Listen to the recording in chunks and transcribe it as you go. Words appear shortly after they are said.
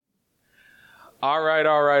All right.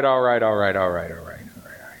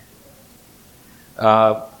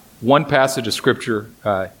 One passage of Scripture,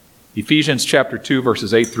 Ephesians chapter 2,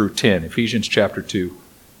 verses 8 through 10. Ephesians chapter 2,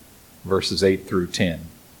 verses 8 through 10.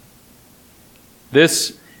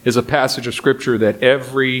 This is a passage of Scripture that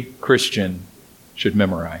every Christian should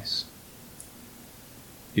memorize.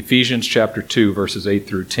 Ephesians chapter 2, verses 8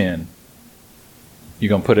 through 10. You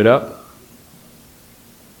going to put it up?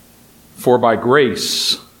 For by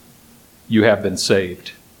grace you have been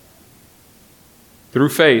saved, through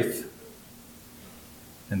faith,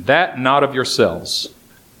 and that not of yourselves.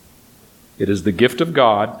 It is the gift of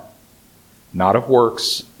God, not of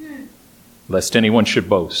works, lest anyone should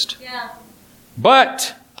boast. Yeah.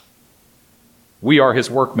 But we are his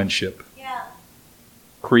workmanship,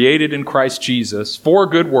 created in Christ Jesus for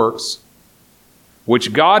good works,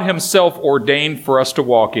 which God himself ordained for us to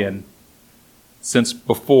walk in since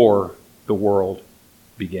before the world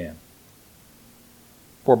began.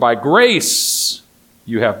 For by grace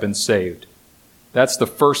you have been saved. That's the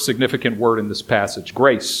first significant word in this passage.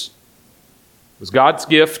 Grace. It was God's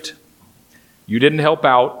gift. You didn't help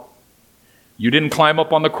out. You didn't climb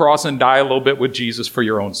up on the cross and die a little bit with Jesus for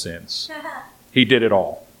your own sins. He did it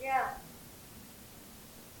all. Yeah.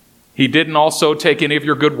 He didn't also take any of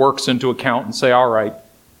your good works into account and say, all right,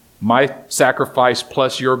 my sacrifice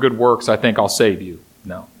plus your good works, I think I'll save you.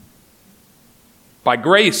 No. By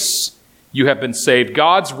grace, you have been saved.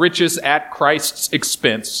 God's riches at Christ's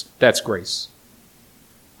expense. That's grace.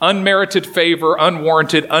 Unmerited favor,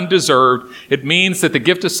 unwarranted, undeserved. It means that the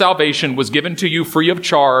gift of salvation was given to you free of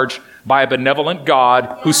charge by a benevolent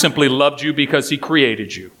God who simply loved you because he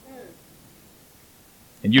created you.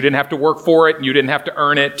 And you didn't have to work for it, and you didn't have to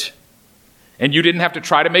earn it. And you didn't have to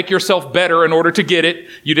try to make yourself better in order to get it.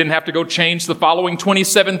 You didn't have to go change the following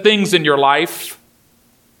 27 things in your life.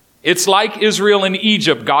 It's like Israel in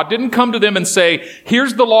Egypt. God didn't come to them and say,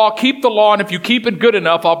 here's the law, keep the law, and if you keep it good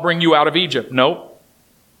enough, I'll bring you out of Egypt. No.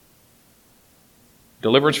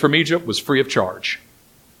 Deliverance from Egypt was free of charge.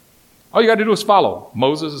 All you got to do is follow.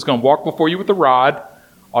 Moses is going to walk before you with the rod.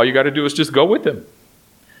 All you got to do is just go with him.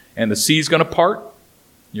 And the sea's going to part.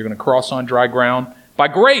 You're going to cross on dry ground by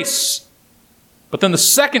grace. But then the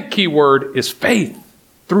second key word is faith.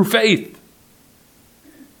 Through faith.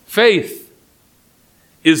 Faith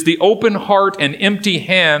is the open heart and empty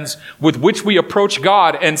hands with which we approach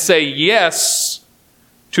God and say yes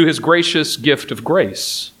to his gracious gift of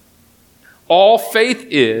grace. All faith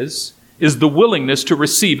is the willingness to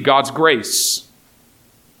receive God's grace.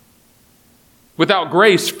 Without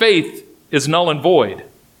grace, faith is null and void.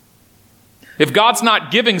 If God's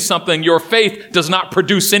not giving something, your faith does not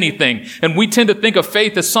produce anything. And we tend to think of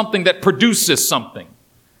faith as something that produces something.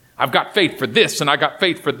 I've got faith for this, and I got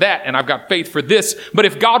faith for that, and I've got faith for this. But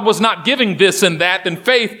if God was not giving this and that, then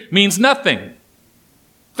faith means nothing.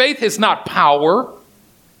 Faith is not power.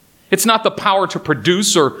 It's not the power to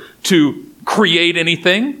produce or to create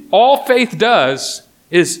anything. All faith does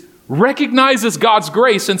is recognizes God's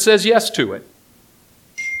grace and says yes to it.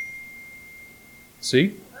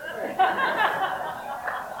 See? I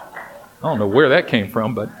don't know where that came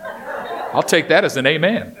from, but I'll take that as an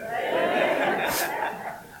amen.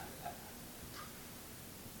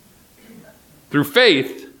 Through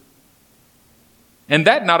faith, and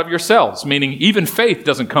that not of yourselves, meaning even faith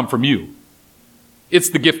doesn't come from you. It's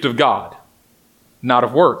the gift of God, not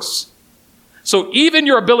of works. So even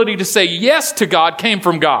your ability to say yes to God came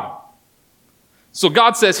from God. So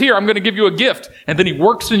God says, here, I'm going to give you a gift. And then he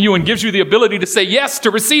works in you and gives you the ability to say yes to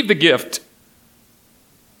receive the gift.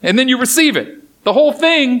 And then you receive it. The whole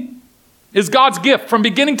thing is God's gift from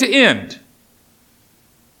beginning to end.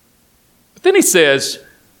 But then he says,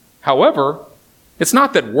 however, it's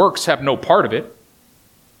not that works have no part of it.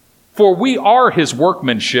 For we are his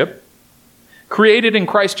workmanship, created in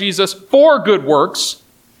Christ Jesus for good works,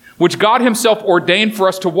 which God himself ordained for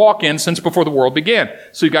us to walk in since before the world began.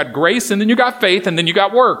 So you got grace, and then you got faith, and then you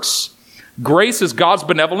got works. Grace is God's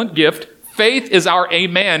benevolent gift. Faith is our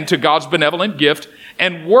amen to God's benevolent gift.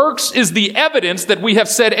 And works is the evidence that we have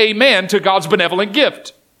said amen to God's benevolent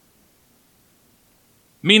gift.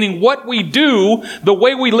 Meaning what we do, the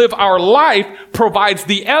way we live our life, provides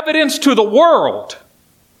the evidence to the world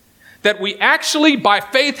that we actually, by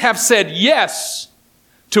faith, have said yes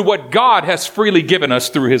to what God has freely given us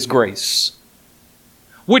through his grace.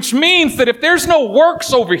 Which means that if there's no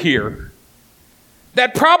works over here,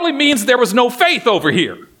 that probably means there was no faith over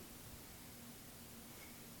here.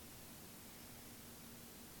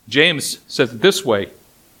 James says it this way: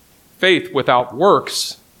 faith without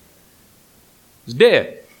works is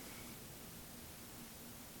dead.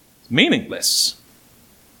 It's meaningless.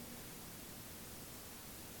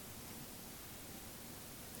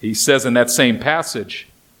 He says in that same passage,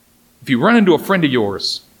 if you run into a friend of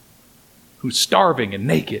yours who's starving and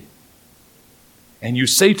naked, and you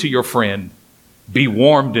say to your friend, be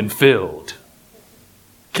warmed and filled,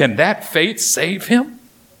 can that faith save him?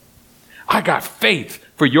 I got faith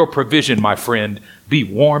for your provision, my friend. Be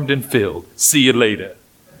warmed and filled. See you later.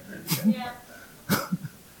 Yeah.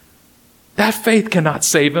 That faith cannot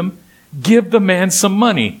save him. Give the man some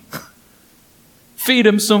money. Feed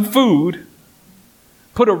him some food.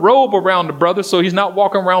 Put a robe around the brother so he's not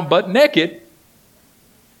walking around butt naked.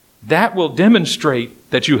 That will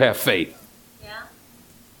demonstrate that you have faith. Yeah.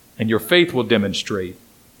 And your faith will demonstrate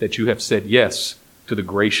that you have said yes to the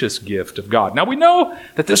gracious gift of God. Now we know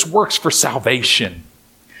that this works for salvation,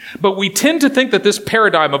 but we tend to think that this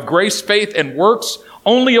paradigm of grace, faith, and works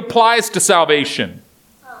only applies to salvation.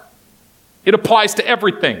 It applies to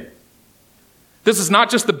everything. This is not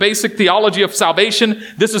just the basic theology of salvation.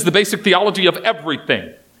 This is the basic theology of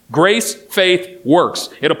everything. Grace, faith, works.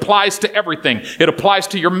 It applies to everything. It applies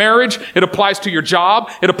to your marriage. It applies to your job.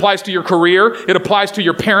 It applies to your career. It applies to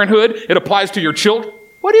your parenthood. It applies to your children.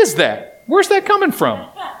 What is that? Where's that coming from?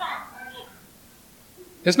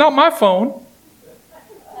 It's not my phone.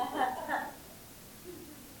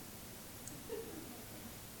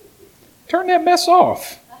 Turn that mess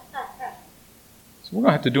off. We're going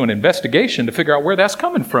to have to do an investigation to figure out where that's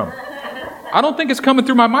coming from. I don't think it's coming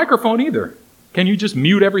through my microphone either. Can you just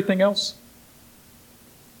mute everything else?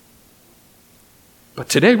 But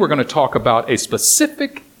today we're going to talk about a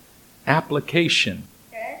specific application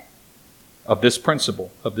of this principle,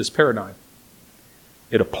 of this paradigm.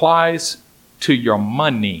 It applies to your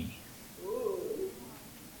money.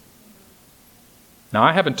 Now,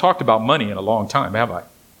 I haven't talked about money in a long time, have I?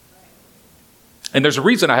 And there's a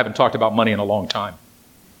reason I haven't talked about money in a long time.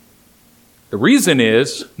 The reason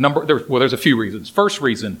is, there's a few reasons. First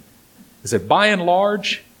reason is that by and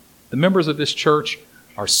large, the members of this church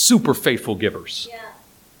are super faithful givers. Yeah.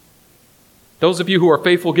 Those of you who are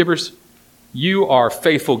faithful givers, you are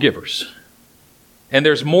faithful givers. And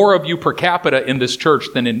there's more of you per capita in this church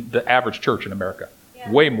than in the average church in America.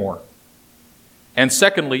 Yeah. Way more. And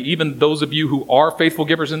secondly, even those of you who are faithful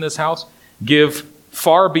givers in this house give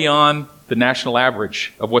far beyond the national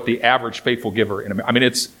average of what the average faithful giver in America. I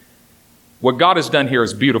mean, what God has done here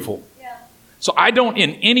is beautiful. Yeah. So I don't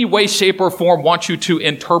in any way, shape, or form want you to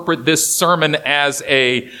interpret this sermon as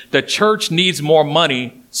the church needs more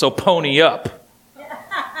money, so pony up.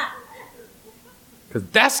 Because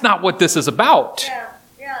that's not what this is about. Yeah.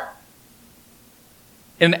 Yeah.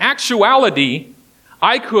 In actuality,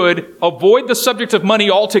 I could avoid the subject of money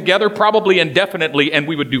altogether, probably indefinitely, and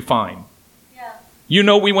we would do fine. Yeah. You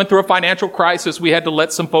know, we went through a financial crisis. We had to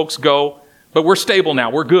let some folks go, but we're stable now.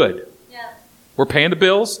 We're good. Yeah. We're paying the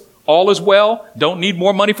bills. All is well. Don't need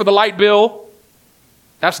more money for the light bill.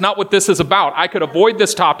 That's not what this is about. I could avoid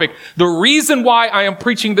this topic. The reason why I am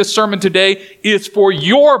preaching this sermon today is for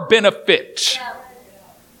your benefit. Yeah.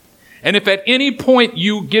 And if at any point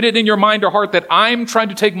you get it in your mind or heart that I'm trying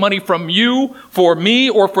to take money from you, for me,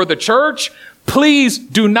 or for the church, please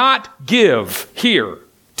do not give here.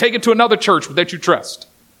 Take it to another church that you trust.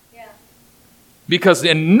 Yeah. Because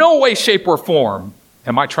in no way, shape, or form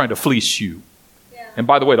am I trying to fleece you. Yeah. And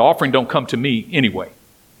by the way, the offering don't come to me anyway.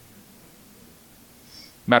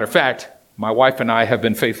 Matter of fact, my wife and I have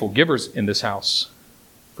been faithful givers in this house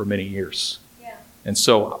for many years. Yeah. And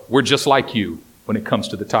so we're just like you when it comes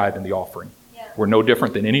to the tithe and the offering. Yeah. We're no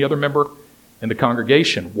different than any other member in the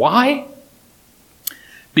congregation. Why?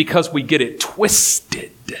 Because we get it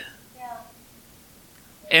twisted. Yeah.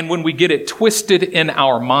 And when we get it twisted in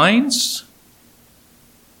our minds,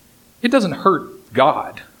 it doesn't hurt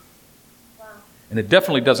God. Wow. And it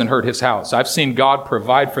definitely doesn't hurt his house. I've seen God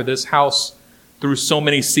provide for this house through so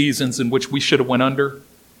many seasons in which we should have went under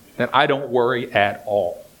that I don't worry at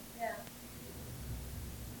all.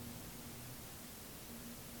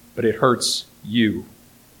 But it hurts you.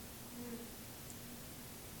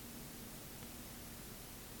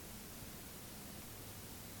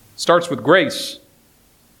 Starts with grace.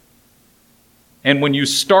 And when you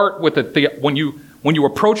start with when you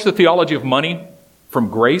approach the theology of money from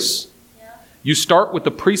grace, you start with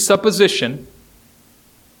the presupposition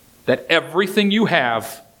that everything you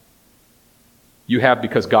have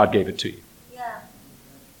because God gave it to you. Yeah.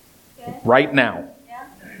 Okay. Right now. Yeah.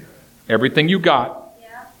 Everything you got,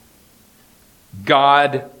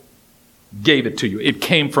 God gave it to you. It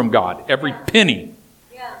came from God. Every penny.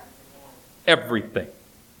 Yeah. Everything.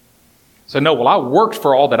 So no, well, I worked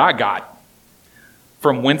for all that I got.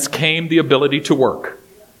 From whence came the ability to work.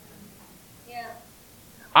 Yeah.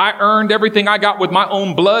 I earned everything I got with my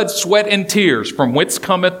own blood, sweat, and tears. From whence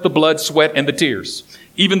cometh the blood, sweat, and the tears?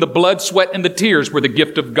 Even the blood, sweat, and the tears were the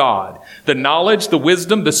gift of God. The knowledge, the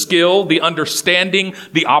wisdom, the skill, the understanding,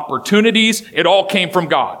 the opportunities, it all came from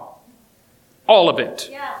God. All of it.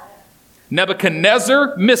 Yeah.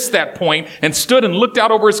 Nebuchadnezzar missed that point and stood and looked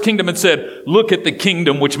out over his kingdom and said, look at the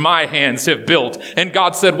kingdom which my hands have built. And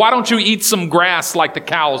God said, why don't you eat some grass like the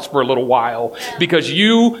cows for a little while? Because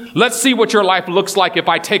let's see what your life looks like if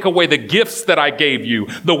I take away the gifts that I gave you,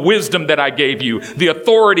 the wisdom that I gave you, the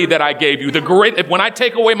authority that I gave you, when I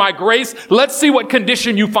take away my grace, let's see what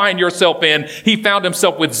condition you find yourself in. He found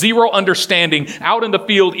himself with zero understanding, out in the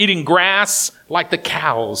field eating grass like the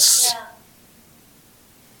cows. Yeah.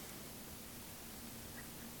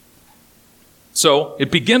 So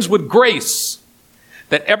it begins with grace,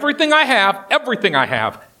 that everything I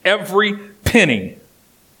have, every penny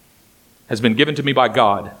has been given to me by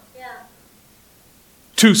God. Yeah.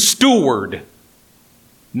 To steward,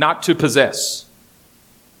 not to possess.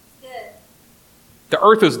 Good. The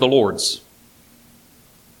earth is the Lord's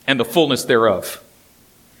and the fullness thereof.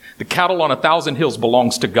 The cattle on 1,000 hills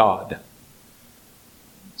belongs to God.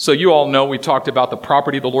 So you all know we talked about the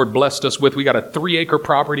property the Lord blessed us with. We got a 3-acre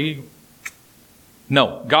property.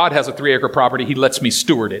 No, God has a 3-acre property. He lets me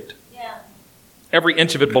steward it. Yeah. Every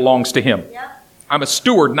inch of it belongs to Him. Yeah. I'm a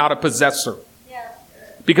steward, not a possessor. Yeah.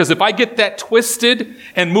 Because if I get that twisted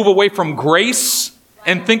and move away from grace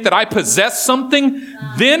and think that I possess something,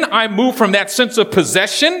 then I move from that sense of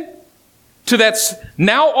possession to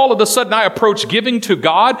now all of a sudden I approach giving to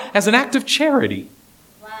God as an act of charity.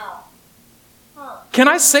 Wow. Huh. Can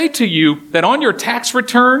I say to you that on your tax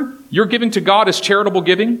return, you're giving to God as charitable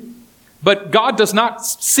giving? But God doesn't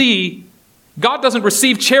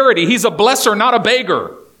receive charity. He's a blesser, not a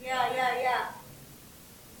beggar. Yeah.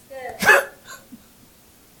 It's good.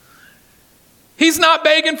 He's not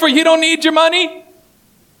begging for you. He don't need your money.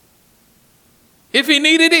 If he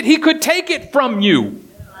needed it, he could take it from you.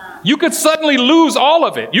 You could suddenly lose all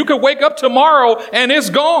of it. You could wake up tomorrow and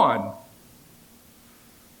it's gone.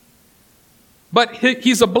 But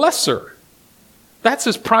he's a blesser. That's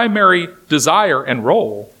his primary desire and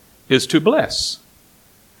role, is to bless.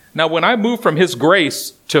 Now, when I move from his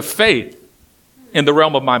grace to faith in the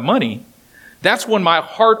realm of my money, that's when my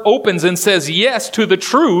heart opens and says yes to the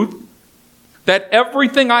truth that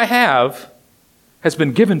everything I have has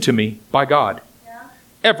been given to me by God. Yeah.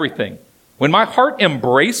 Everything. When my heart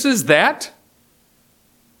embraces that,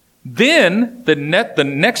 then the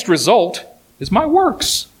next result is my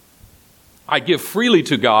works. I give freely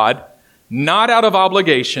to God, not out of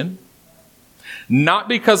obligation, not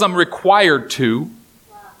because I'm required to,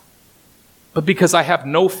 but because I have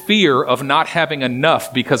no fear of not having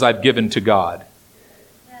enough because I've given to God.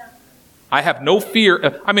 Yeah. I have no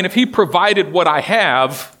fear. If He provided what I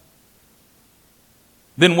have,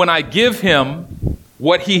 then when I give Him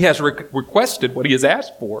what He has requested, what He has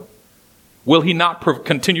asked for, will He not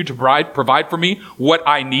continue to provide for me what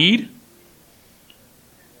I need?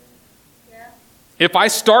 Yeah. If I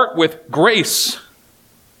start with grace,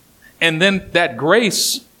 and then that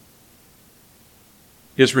grace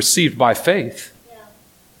is received by faith, Yeah.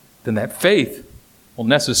 then that faith will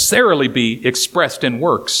necessarily be expressed in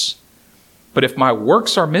works. But if my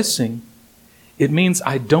works are missing, it means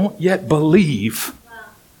I don't yet believe Wow.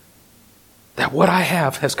 that what I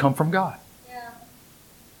have has come from God. Yeah.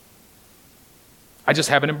 I just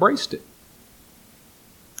haven't embraced it.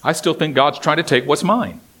 I still think God's trying to take what's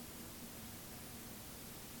mine.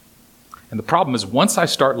 And the problem is, once I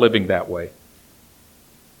start living that way,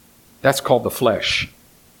 that's called the flesh,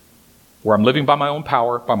 where I'm living by my own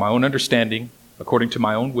power, by my own understanding, according to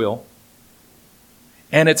my own will.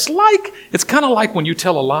 And it's kind of like when you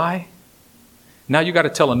tell a lie. Now you got to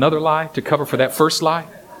tell another lie to cover for that first lie.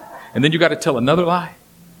 And then you got to tell another lie.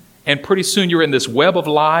 And pretty soon you're in this web of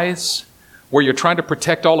lies where you're trying to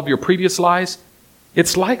protect all of your previous lies.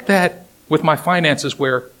 It's like that with my finances,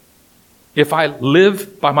 where if I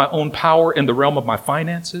live by my own power in the realm of my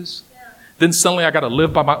finances, then suddenly I got to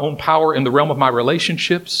live by my own power in the realm of my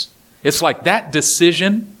relationships. It's like that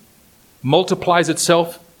decision multiplies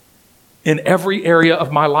itself in every area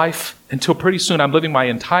of my life until pretty soon I'm living my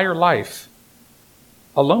entire life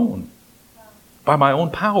alone, by my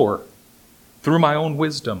own power, through my own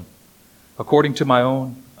wisdom, according to my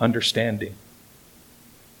own understanding.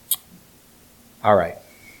 All right.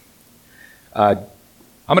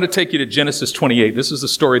 I'm going to take you to Genesis 28. This is the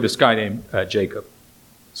story of this guy named Jacob.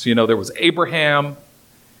 So there was Abraham.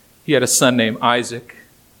 He had a son named Isaac.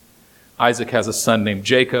 Isaac has a son named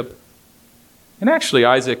Jacob. And actually,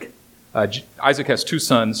 Isaac has two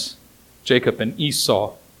sons, Jacob and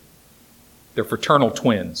Esau. They're fraternal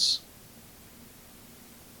twins.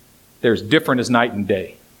 They're as different as night and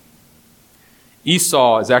day.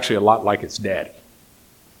 Esau is actually a lot like his daddy.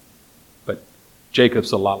 But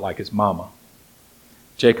Jacob's a lot like his mama.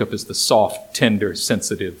 Jacob is the soft, tender,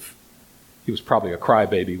 sensitive. He was probably a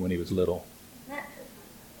crybaby when he was little.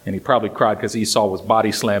 And he probably cried because Esau was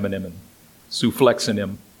body slamming him and supplexing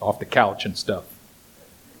him off the couch and stuff.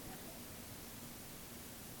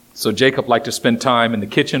 So Jacob liked to spend time in the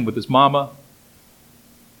kitchen with his mama,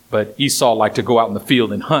 but Esau liked to go out in the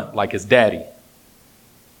field and hunt like his daddy.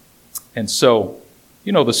 And so,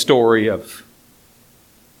 you know the story of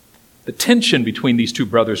the tension between these two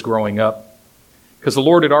brothers growing up, because the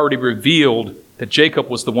Lord had already revealed that Jacob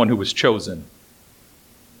was the one who was chosen.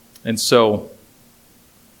 And so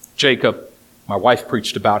Jacob, my wife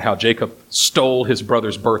preached about how Jacob stole his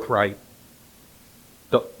brother's birthright.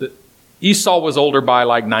 Esau was older by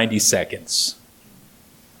like 90 seconds.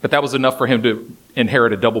 But that was enough for him to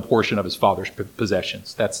inherit a double portion of his father's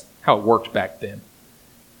possessions. That's how it worked back then.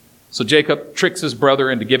 So Jacob tricks his brother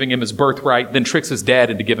into giving him his birthright, then tricks his dad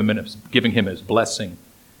into giving him his blessing.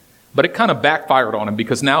 But it kind of backfired on him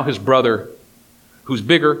because now his brother, who's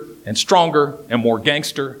bigger and stronger and more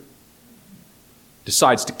gangster,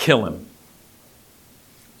 decides to kill him.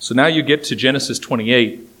 So now you get to Genesis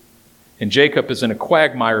 28, and Jacob is in a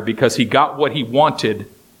quagmire because he got what he wanted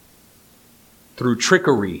through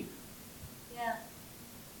trickery,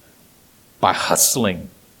 by hustling,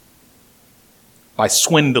 by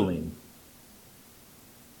swindling,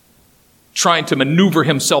 trying to maneuver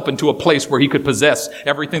himself into a place where he could possess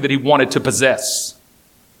everything that he wanted to possess,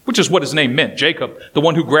 which is what his name meant, Jacob, the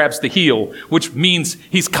one who grabs the heel, which means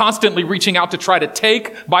he's constantly reaching out to try to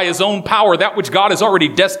take by his own power that which God has already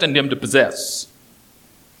destined him to possess,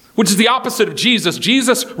 which is the opposite of Jesus.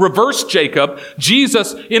 Jesus reversed Jacob.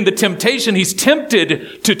 Jesus, in the temptation, he's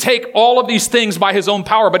tempted to take all of these things by his own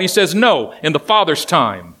power, but he says, no, in the Father's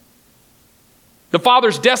time. The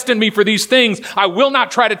Father's destined me for these things. I will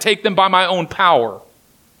not try to take them by my own power.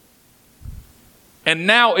 And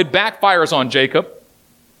now it backfires on Jacob.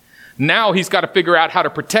 Now he's got to figure out how to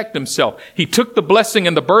protect himself. He took the blessing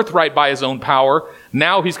and the birthright by his own power.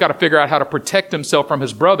 Now he's got to figure out how to protect himself from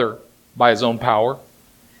his brother by his own power.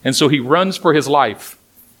 And so he runs for his life.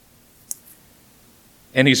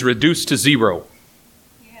 And he's reduced to zero.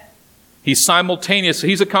 He's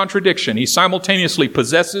a contradiction. He simultaneously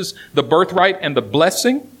possesses the birthright and the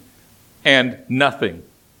blessing and nothing.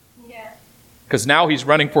 Because now he's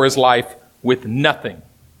running for his life with nothing.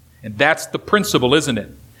 And that's the principle, isn't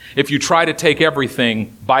it? If you try to take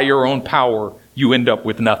everything by your own power, you end up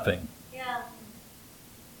with nothing.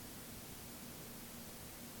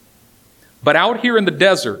 But out here in the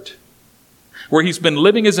desert, where he's been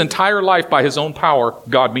living his entire life by his own power,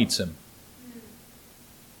 God meets him.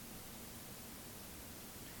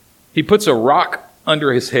 He puts a rock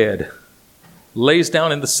under his head, lays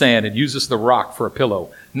down in the sand, and uses the rock for a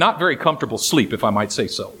pillow. Not very comfortable sleep, if I might say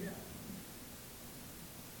so.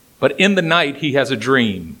 But in the night, he has a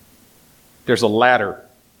dream. There's a ladder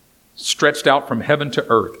stretched out from heaven to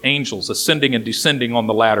earth, angels ascending and descending on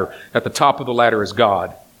the ladder. At the top of the ladder is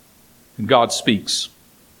God. And God speaks.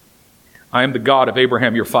 I am the God of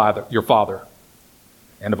Abraham, your father,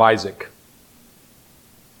 and of Isaac.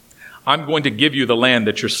 I'm going to give you the land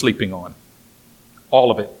that you're sleeping on.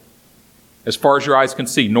 All of it. As far as your eyes can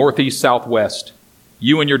see, northeast, southwest.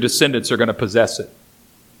 You and your descendants are going to possess it.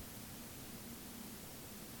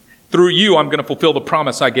 Through you, I'm going to fulfill the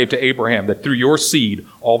promise I gave to Abraham, that through your seed,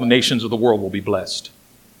 all the nations of the world will be blessed.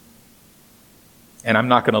 And I'm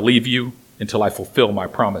not going to leave you until I fulfill my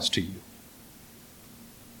promise to you.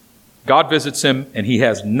 God visits him, and he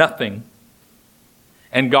has nothing.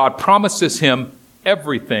 And God promises him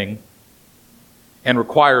everything and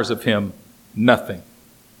requires of him nothing.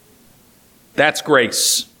 That's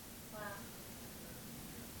grace.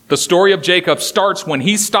 The story of Jacob starts when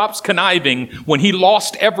he stops conniving, when he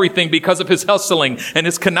lost everything because of his hustling and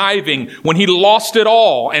his conniving, when he lost it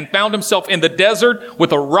all and found himself in the desert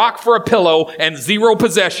with a rock for a pillow and zero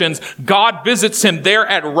possessions. God visits him there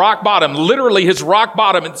at rock bottom, literally his rock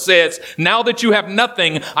bottom, and says, now that you have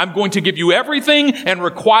nothing, I'm going to give you everything and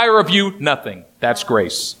require of you nothing. That's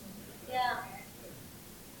grace. Yeah.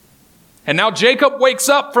 And now Jacob wakes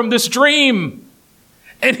up from this dream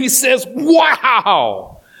and he says,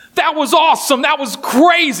 wow! That was awesome. That was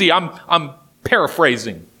crazy. I'm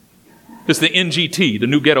paraphrasing. This is the NGT, the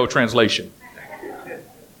New Ghetto Translation.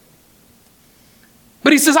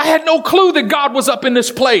 But he says, I had no clue that God was up in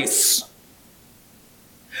this place.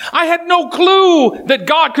 I had no clue that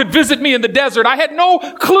God could visit me in the desert. I had no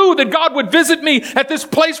clue that God would visit me at this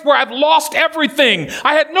place where I've lost everything.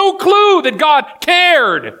 I had no clue that God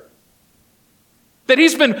cared. That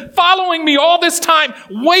he's been following me all this time,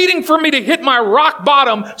 waiting for me to hit my rock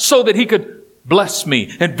bottom so that he could bless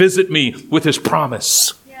me and visit me with his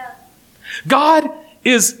promise. Yeah. God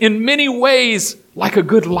is in many ways like a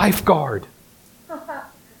good lifeguard.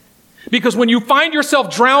 Because when you find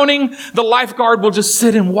yourself drowning, the lifeguard will just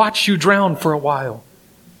sit and watch you drown for a while.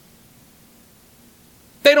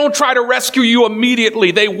 They don't try to rescue you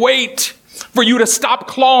immediately. They wait for you to stop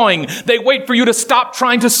clawing. They wait for you to stop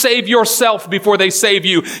trying to save yourself before they save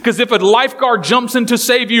you. Because if a lifeguard jumps in to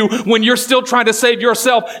save you when you're still trying to save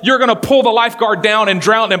yourself, you're going to pull the lifeguard down and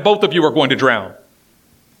drown, and both of you are going to drown.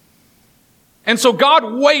 And so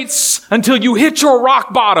God waits until you hit your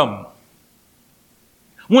rock bottom.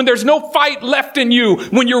 When there's no fight left in you,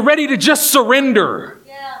 when you're ready to just surrender.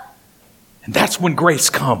 Yeah. And that's when grace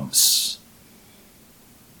comes.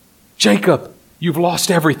 Jacob, you've lost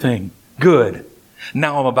everything. Good.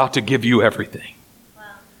 Now I'm about to give you everything. Wow.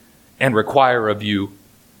 And require of you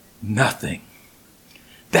nothing.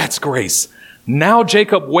 That's grace. Now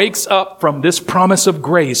Jacob wakes up from this promise of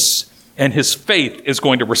grace, and his faith is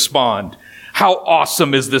going to respond. How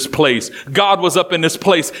awesome is this place? God was up in this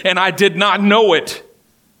place, and I did not know it.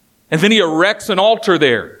 And then he erects an altar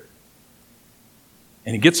there.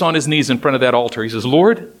 And he gets on his knees in front of that altar. He says,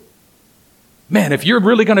 Lord, man, if you're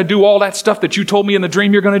really going to do all that stuff that you told me in the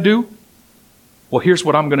dream you're going to do, well, here's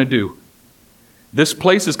what I'm going to do. This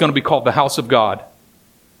place is going to be called the house of God.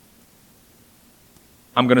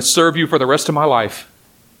 I'm going to serve you for the rest of my life.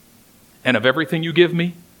 And of everything you give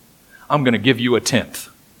me, I'm going to give you 1/10.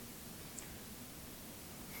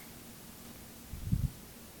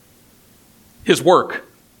 His work,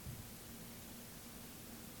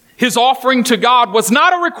 his offering to God was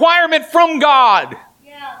not a requirement from God.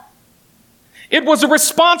 Yeah. It was a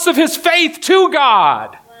response of his faith to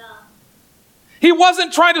God. Wow. He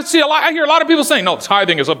wasn't trying to see I hear a lot of people saying, no,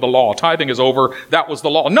 tithing is of the law. Tithing is over. That was the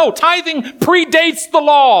law. No, tithing predates the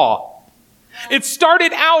law. It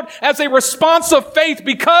started out as a response of faith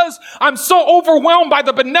because I'm so overwhelmed by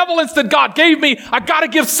the benevolence that God gave me. I got to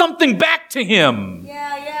give something back to him.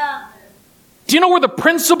 Yeah. Do you know where the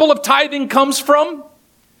principle of tithing comes from?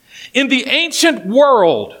 In the ancient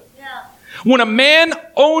world, Yeah. when a man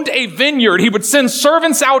owned a vineyard, he would send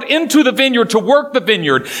servants out into the vineyard to work the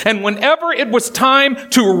vineyard. And whenever it was time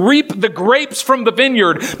to reap the grapes from the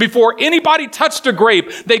vineyard, before anybody touched a grape,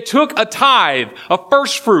 they took a tithe of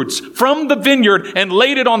first fruits from the vineyard and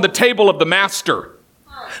laid it on the table of the master.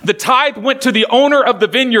 The tithe went to the owner of the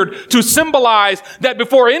vineyard to symbolize that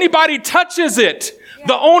before anybody touches it,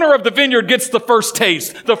 the owner of the vineyard gets the first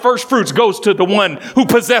taste. The first fruits goes to the one who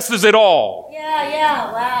possesses it all.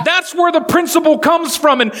 Yeah. Wow. That's where the principle comes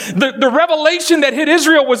from. And the revelation that hit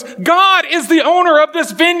Israel was, God is the owner of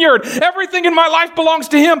this vineyard. Everything in my life belongs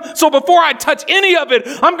to him. So before I touch any of it,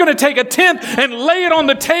 I'm going to take 1/10 and lay it on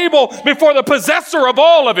the table before the possessor of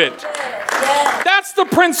all of it. Yeah. That's the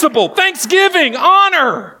principle. Thanksgiving,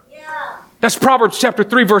 honor. Yeah. That's Proverbs chapter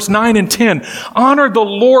 3, verse 9 and 10. Honor the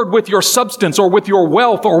Lord with your substance or with your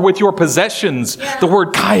wealth or with your possessions. Yeah. The word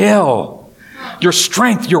kael. Your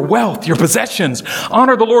strength, your wealth, your possessions.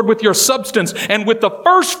 Honor the Lord with your substance and with the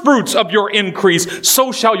first fruits of your increase.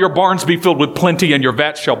 So shall your barns be filled with plenty and your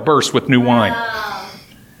vats shall burst with new wine. Wow.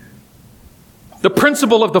 The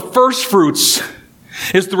principle of the first fruits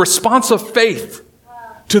is the response of faith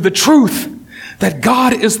to the truth that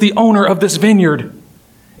God is the owner of this vineyard.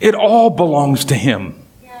 It all belongs to him.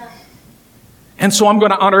 Yeah. And so I'm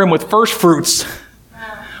going to honor him with first fruits, Wow.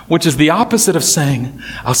 which is the opposite of saying,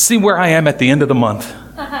 I'll see where I am at the end of the month.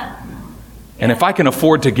 And if I can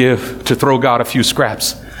afford to throw God a few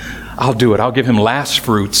scraps, I'll do it. I'll give him last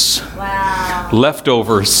fruits, Wow.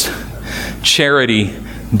 leftovers, charity,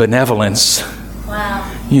 benevolence.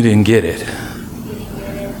 Wow. You didn't get it. You didn't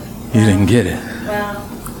get it. You didn't get it. Wow.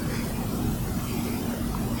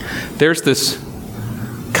 There's this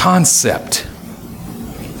concept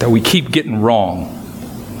that we keep getting wrong.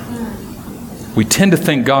 We tend to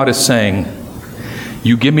think God is saying,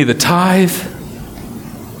 you give me the tithe,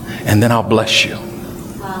 and then I'll bless you.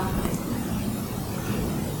 Wow.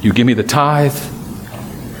 You give me the tithe,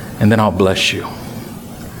 and then I'll bless you.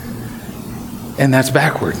 And that's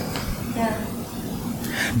backward. Yeah.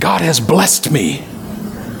 God has blessed me,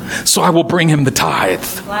 so I will bring him the tithe.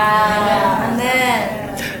 Wow. And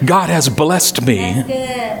then. God has blessed me, That's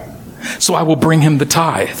good. so I will bring him the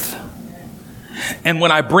tithe. And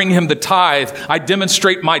when I bring him the tithe, I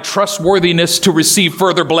demonstrate my trustworthiness to receive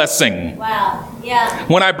further blessing. Wow. Yeah.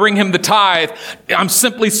 When I bring him the tithe, I'm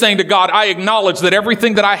simply saying to God, I acknowledge that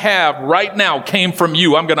everything that I have right now came from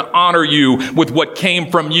you. I'm going to honor you with what came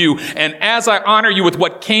from you. And as I honor you with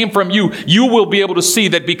what came from you, you will be able to see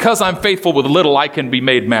that because I'm faithful with little, I can be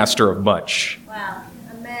made master of much. Wow.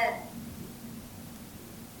 Amen.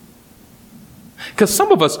 Because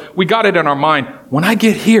some of us, we got it in our mind, when I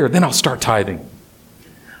get here, then I'll start tithing.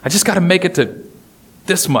 I just got to make it to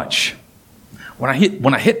this much. When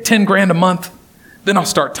I hit 10 grand a month, then I'll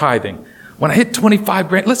start tithing. When I hit 25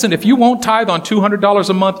 grand, listen, if you won't tithe on $200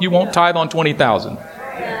 a month, you won't tithe on 20,000.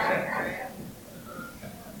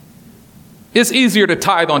 It's easier to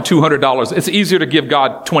tithe on $200. It's easier to give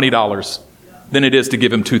God $20 than it is to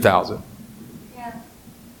give him $2,000. Yeah.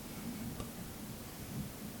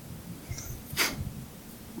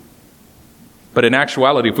 But in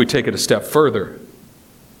actuality, if we take it a step further,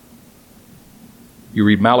 you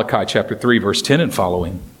read Malachi chapter 3, verse 10 and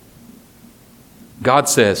following. God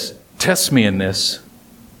says, test me in this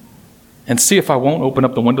and see if I won't open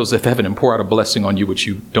up the windows of heaven and pour out a blessing on you which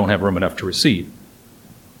you don't have room enough to receive.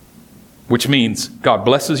 Which means God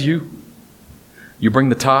blesses you, you bring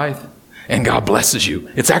the tithe, and God blesses you.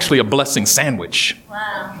 It's actually a blessing sandwich.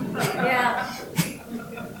 Wow. Yeah.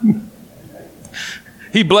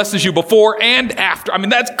 He blesses you before and after. I mean,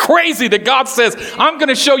 that's crazy that God says, I'm going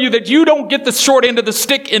to show you that you don't get the short end of the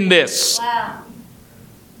stick in this. Wow.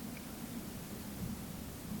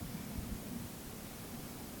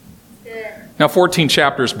 Good. Now, 14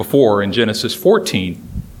 chapters before, in Genesis 14,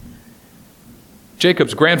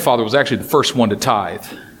 Jacob's grandfather was actually the first one to tithe.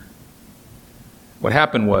 What had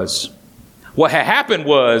happened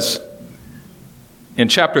was, in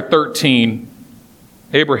chapter 13,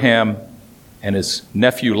 Abraham and his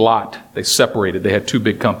nephew Lot, they separated. They had two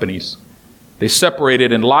big companies. They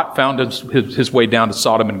separated, and Lot found his way down to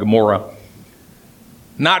Sodom and Gomorrah.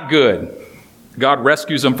 Not good. God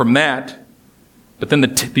rescues them from that. But then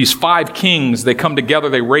these 5 kings, they come together,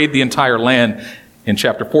 they raid the entire land in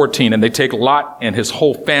chapter 14, and they take Lot and his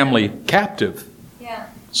whole family captive. Yeah.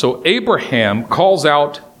 So Abraham calls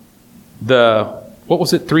out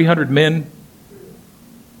 300 men?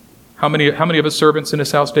 How many of his servants in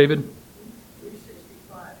his house, David?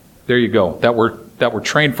 There you go. That were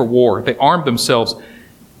trained for war. They armed themselves,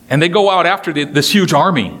 and they go out after this huge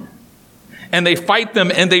army. And they fight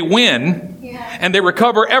them, and they win. Yeah. And they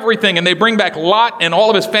recover everything, and they bring back Lot and all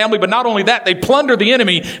of his family. But not only that, they plunder the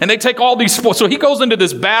enemy, and they take all these spoils. So he goes into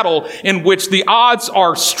this battle in which the odds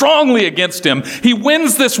are strongly against him. He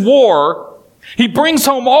wins this war. He brings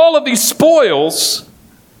home all of these spoils.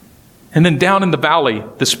 And then down in the valley,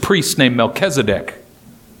 this priest named Melchizedek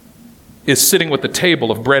is sitting with the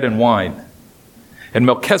table of bread and wine. And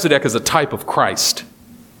Melchizedek is a type of Christ,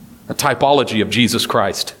 a typology of Jesus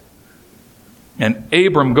Christ. And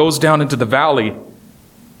Abram goes down into the valley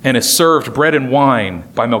and is served bread and wine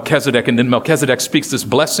by Melchizedek. And then Melchizedek speaks this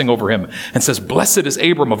blessing over him and says, "Blessed is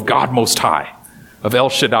Abram of God Most High, of El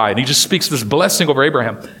Shaddai." And he just speaks this blessing over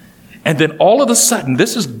Abraham. And then all of a sudden,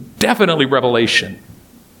 this is definitely revelation.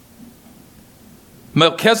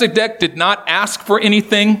 Melchizedek did not ask for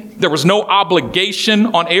anything. There was no obligation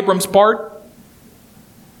on Abram's part.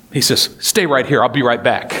 He says, "Stay right here. I'll be right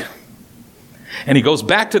back." And he goes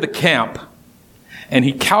back to the camp and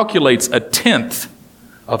he calculates 1/10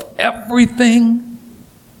 of everything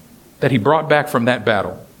that he brought back from that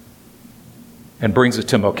battle and brings it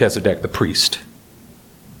to Melchizedek, the priest.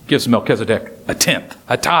 Gives Melchizedek 1/10,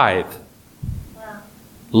 a tithe. Wow.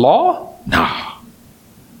 Law? No.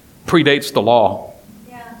 Predates the law.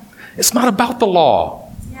 Yeah. It's not about the law.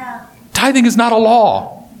 Yeah. Tithing is not a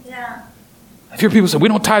law. Yeah. I hear people say, we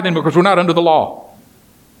don't tithe because we're not under the law.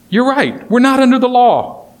 You're right. We're not under the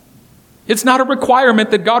law. It's not a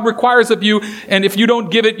requirement that God requires of you, and if you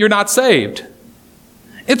don't give it, you're not saved.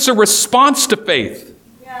 It's a response to faith.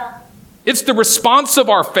 Yeah. It's the response of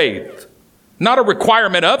our faith, not a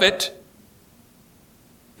requirement of it.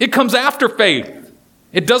 It comes after faith.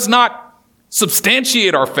 It does not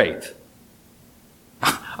substantiate our faith.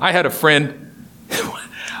 I had a friend,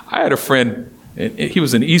 he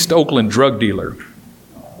was an East Oakland drug dealer,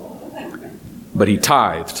 but he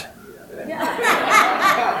tithed.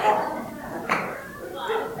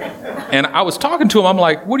 And I was talking to him. I'm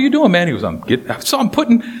like, "What are you doing, man?" He was, I saw him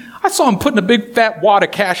putting a big fat wad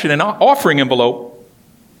of cash in an offering envelope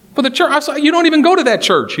for the church. I saw, "You don't even go to that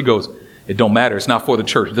church." He goes, "It don't matter. It's not for the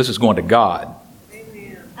church. This is going to God."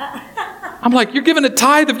 Amen. I'm like, "You're giving a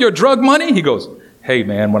tithe of your drug money?" He goes, "Hey,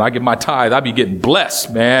 man, when I give my tithe, I be getting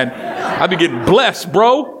blessed, man. I be getting blessed,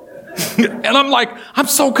 bro." And I'm like, I'm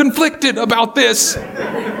so conflicted about this.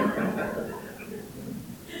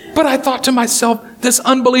 But I thought to myself, this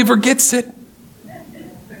unbeliever gets it.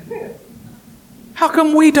 How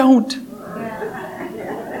come we don't?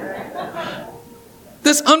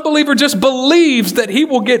 This unbeliever just believes that he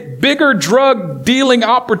will get bigger drug dealing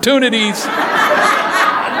opportunities.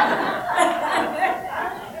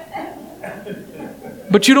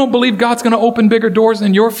 But you don't believe God's going to open bigger doors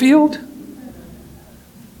in your field?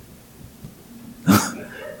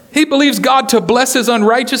 He believes God to bless his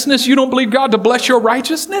unrighteousness. You don't believe God to bless your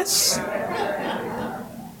righteousness?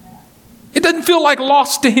 It doesn't feel like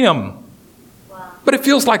loss to him, but it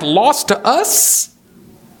feels like loss to us.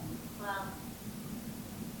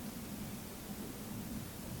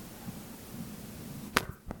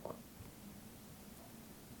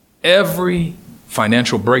 Every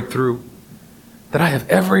financial breakthrough that I have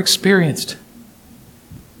ever experienced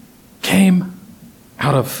came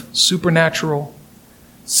out of supernatural,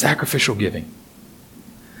 sacrificial giving.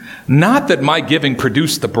 Not that my giving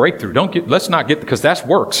produced the breakthrough. Let's not get, because that's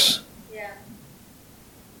works. Yeah.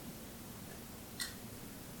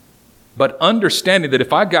 But understanding that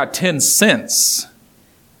if I got 10 cents,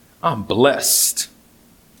 I'm blessed.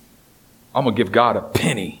 I'm going to give God a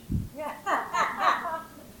penny.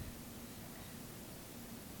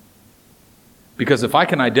 Because if I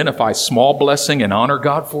can identify small blessing and honor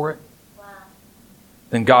God for it, Wow.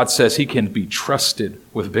 then God says he can be trusted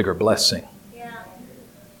with bigger blessing. Yeah.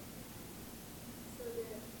 So good.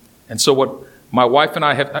 And so what my wife and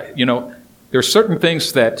I have, there's certain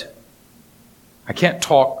things that I can't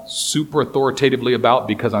talk super authoritatively about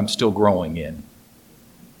because I'm still growing in.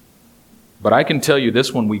 But I can tell you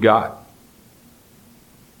this one we got.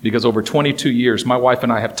 Because over 22 years, my wife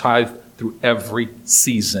and I have tithed through every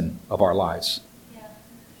season of our lives.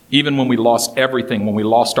 Even when we lost everything, when we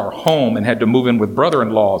lost our home and had to move in with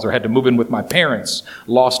brother-in-laws or had to move in with my parents,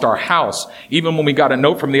 lost our house. Even when we got a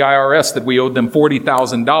note from the IRS that we owed them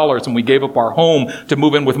 $40,000 and we gave up our home to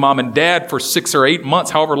move in with mom and dad for 6 or 8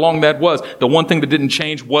 months, however long that was, the one thing that didn't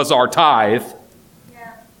change was our tithe.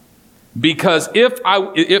 Yeah. Because if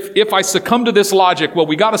I succumb to this logic, well,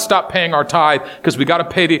 we got to stop paying our tithe because we got to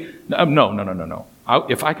pay the... No.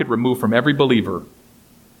 If I could remove from every believer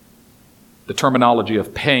the terminology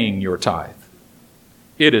of paying your tithe.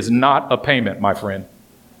 It is not a payment, my friend,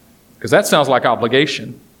 because that sounds like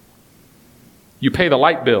obligation. You pay the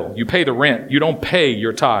light bill, you pay the rent, you don't pay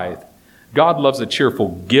your tithe. God loves a cheerful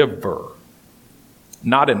giver,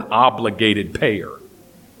 not an obligated payer.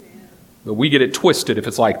 But we get it twisted if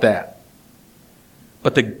it's like that.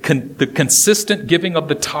 But the consistent giving of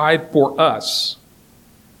the tithe for us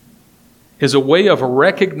is a way of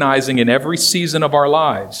recognizing in every season of our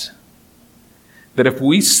lives that if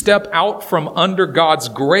we step out from under God's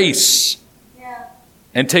grace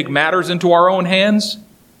and take matters into our own hands,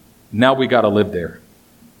 now we got to live there.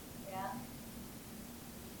 Yeah.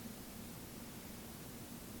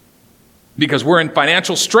 Because we're in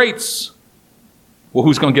financial straits. Well,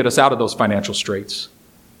 who's going to get us out of those financial straits?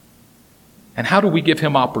 And how do we give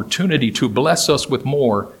him opportunity to bless us with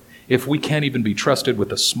more if we can't even be trusted with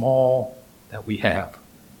the small that we have?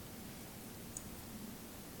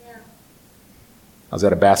 I was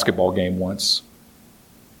at a basketball game once,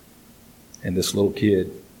 and this little kid,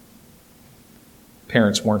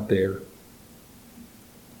 parents weren't there,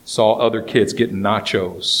 saw other kids getting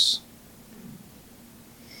nachos.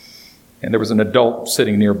 And there was an adult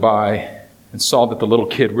sitting nearby and saw that the little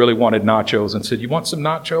kid really wanted nachos and said, "You want some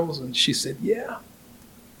nachos?" And she said, "Yeah."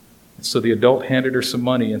 And so the adult handed her some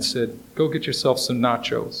money and said, "Go get yourself some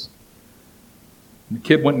nachos." And the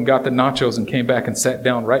kid went and got the nachos and came back and sat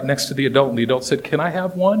down right next to the adult. And the adult said, "Can I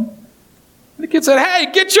have one?" And the kid said, "Hey,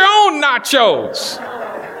 get your own nachos."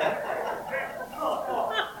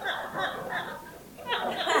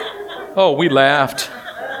 Oh, we laughed.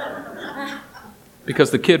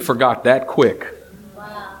 Because the kid forgot that quick.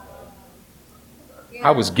 Wow. Yeah.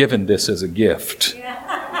 I was given this as a gift.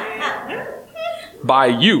 By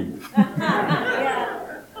you.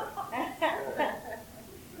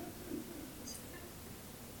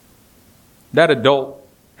 That adult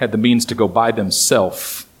had the means to go buy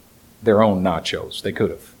themselves their own nachos. They could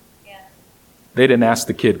have. Yeah. They didn't ask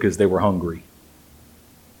the kid because they were hungry.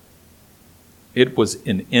 It was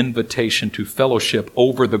an invitation to fellowship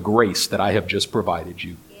over the grace that I have just provided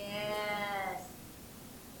you. Yes.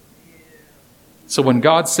 So when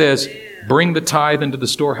God says, "Bring the tithe into the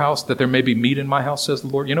storehouse that there may be meat in my house," says the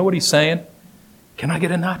Lord, you know what he's saying? Can I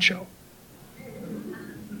get a nacho?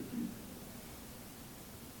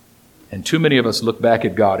 And too many of us look back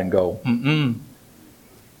at God and go,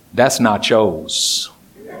 that's nachos.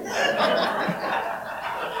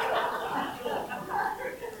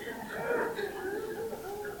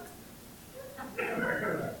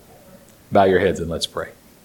 Bow your heads and let's pray.